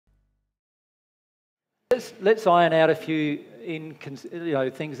let's iron out a few things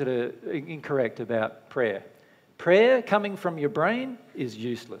that are incorrect about prayer. Prayer coming from your brain is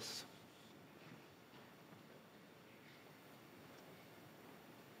useless.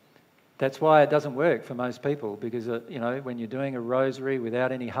 That's why it doesn't work for most people, because when you're doing a rosary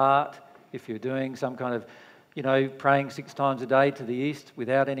without any heart, if you're doing some kind of, praying 6 times a day to the east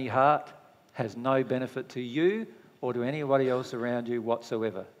without any heart, has no benefit to you or to anybody else around you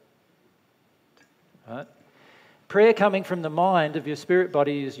whatsoever. Right? Prayer coming from the mind of your spirit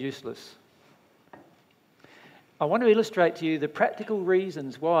body is useless. I want to illustrate to you the practical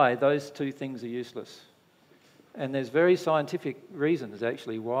reasons why those two things are useless. And there's very scientific reasons,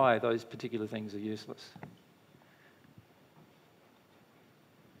 actually, why those particular things are useless.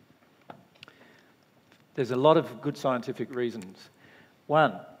 There's a lot of good scientific reasons.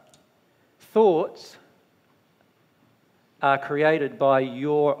 1, thoughts are created by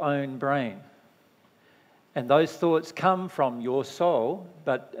your own brain. And those thoughts come from your soul,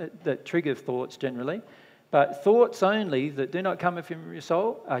 but that trigger thoughts generally. But thoughts only that do not come from your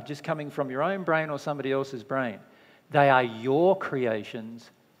soul are just coming from your own brain or somebody else's brain. They are your creations,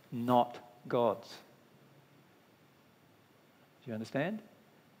 not God's. Do you understand?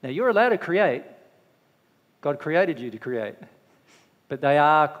 Now, you're allowed to create. God created you to create. But they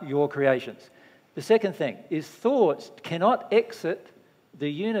are your creations. The second thing is thoughts cannot exit the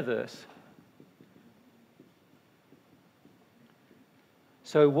universe.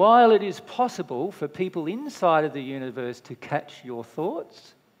 So while it is possible for people inside of the universe to catch your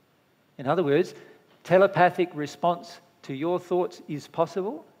thoughts, in other words, telepathic response to your thoughts is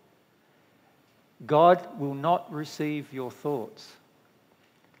possible, God will not receive your thoughts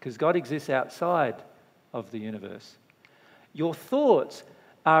because God exists outside of the universe. Your thoughts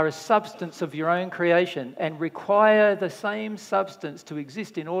are a substance of your own creation and require the same substance to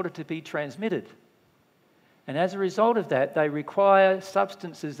exist in order to be transmitted. And as a result of that, they require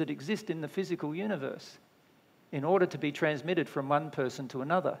substances that exist in the physical universe in order to be transmitted from one person to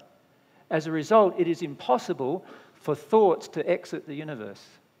another. As a result, it is impossible for thoughts to exit the universe.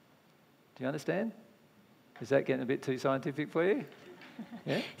 Do you understand? Is that getting a bit too scientific for you?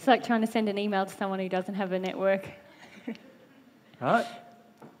 Yeah? It's like trying to send an email to someone who doesn't have a network. Right?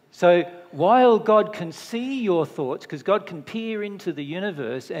 So while God can see your thoughts, because God can peer into the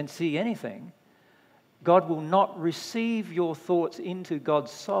universe and see anything, God will not receive your thoughts into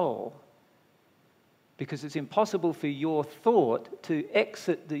God's soul because it's impossible for your thought to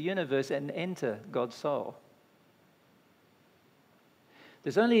exit the universe and enter God's soul.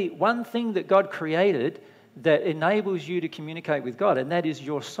 There's only one thing that God created that enables you to communicate with God, and that is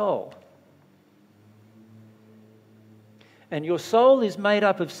your soul. And your soul is made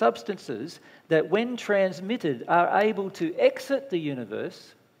up of substances that, when transmitted, are able to exit the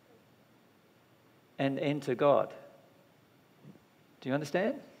universe and enter God. Do you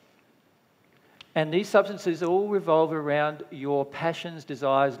understand? And these substances all revolve around your passions,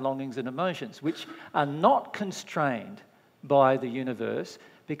 desires, longings, and emotions, which are not constrained by the universe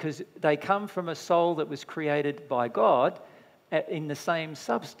because they come from a soul that was created by God in the same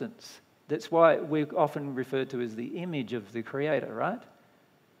substance. That's why we're often referred to as the image of the Creator, right?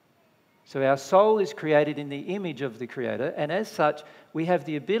 So our soul is created in the image of the Creator, and as such, we have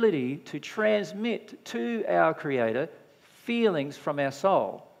the ability to transmit to our Creator feelings from our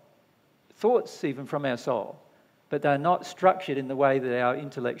soul, thoughts even from our soul, but they're not structured in the way that our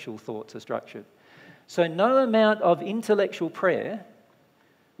intellectual thoughts are structured. So no amount of intellectual prayer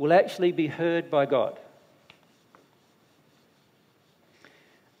will actually be heard by God.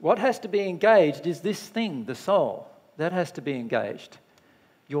 What has to be engaged is this thing, the soul. That has to be engaged.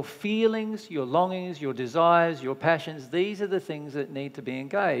 Your feelings, your longings, your desires, your passions, these are the things that need to be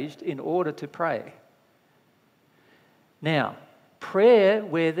engaged in order to pray. Now, prayer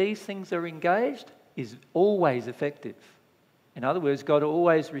where these things are engaged is always effective. In other words, God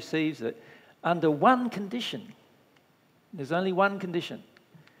always receives it under one condition. There's only one condition,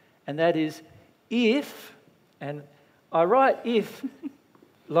 and that is if, and I write if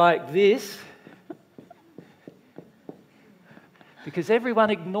like this, because everyone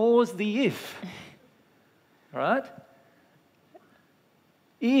ignores the if, right?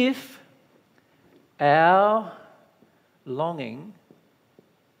 If our longing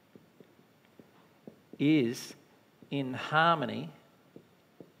is in harmony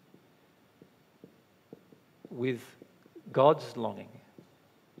with God's longing.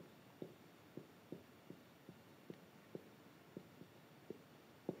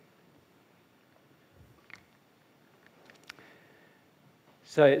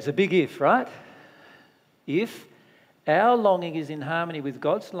 So it's a big if, right? If our longing is in harmony with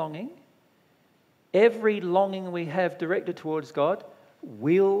God's longing, every longing we have directed towards God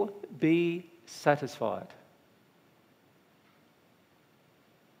will be satisfied.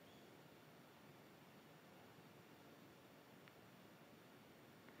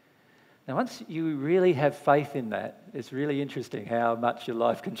 Now, once you really have faith in that, it's really interesting how much your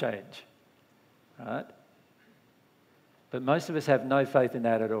life can change, right? But most of us have no faith in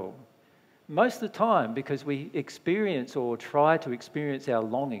that at all. Most of the time, because we experience or try to experience our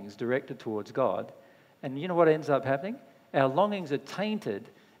longings directed towards God, and you know what ends up happening? Our longings are tainted,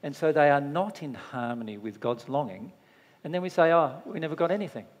 and so they are not in harmony with God's longing. And then we say, oh, we never got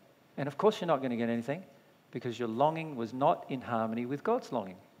anything. And of course you're not going to get anything, because your longing was not in harmony with God's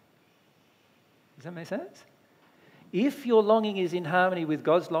longing. Does that make sense? If your longing is in harmony with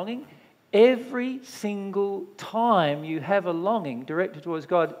God's longing, every single time you have a longing directed towards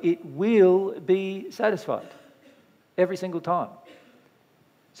God, it will be satisfied. Every single time.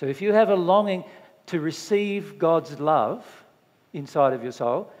 So if you have a longing to receive God's love inside of your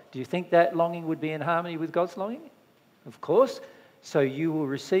soul, do you think that longing would be in harmony with God's longing? Of course. So you will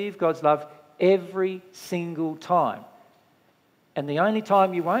receive God's love every single time. And the only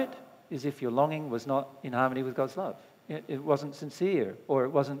time you won't is if your longing was not in harmony with God's love. It wasn't sincere or it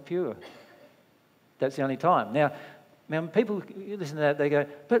wasn't pure. That's the only time. Now, when people listen to that, they go,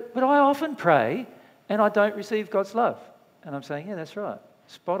 but I often pray and I don't receive God's love. And I'm saying, yeah, that's right.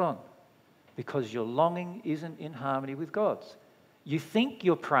 Spot on. Because your longing isn't in harmony with God's. You think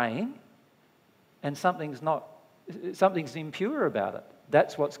you're praying and something's impure about it.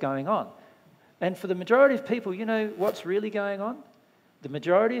 That's what's going on. And for the majority of people, you know what's really going on? The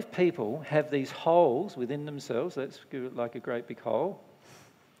majority of people have these holes within themselves. Let's give it like a great big hole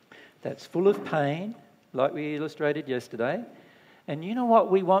that's full of pain, like we illustrated yesterday. And you know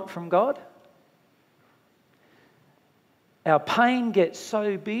what we want from God? Our pain gets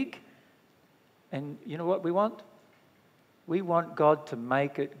so big, and you know what we want? We want God to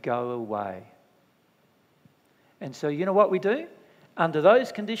make it go away. And so you know what we do? Under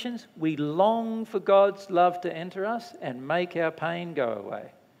those conditions, we long for God's love to enter us and make our pain go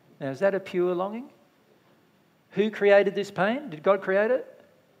away. Now, is that a pure longing? Who created this pain? Did God create it?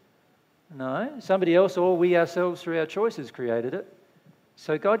 No. Somebody else or we ourselves through our choices created it.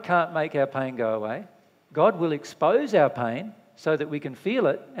 So God can't make our pain go away. God will expose our pain so that we can feel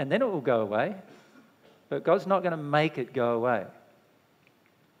it and then it will go away. But God's not going to make it go away.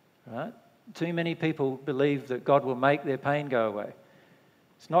 Right? Too many people believe that God will make their pain go away.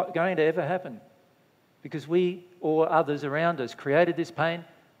 It's not going to ever happen because we or others around us created this pain.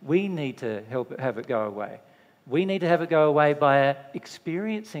 We need to help it, have it go away. We need to have it go away by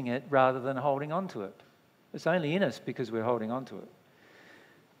experiencing it rather than holding on to it. It's only in us because we're holding on to it.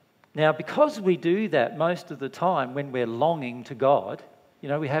 Now, because we do that most of the time when we're longing to God, you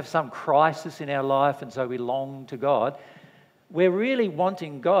know, we have some crisis in our life and so we long to God, we're really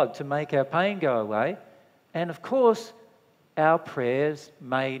wanting God to make our pain go away. And of course, our prayers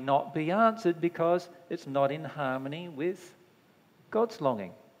may not be answered because it's not in harmony with God's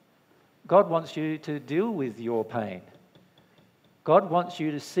longing. God wants you to deal with your pain. God wants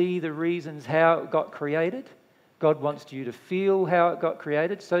you to see the reasons how it got created. God wants you to feel how it got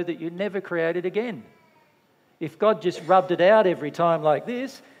created so that you never create it again. If God just rubbed it out every time like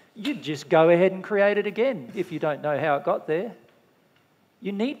this, you'd just go ahead and create it again if you don't know how it got there.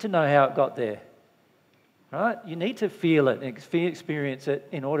 You need to know how it got there, right? You need to feel it and experience it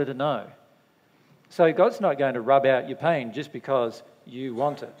in order to know. So God's not going to rub out your pain just because you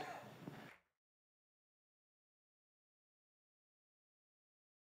want it.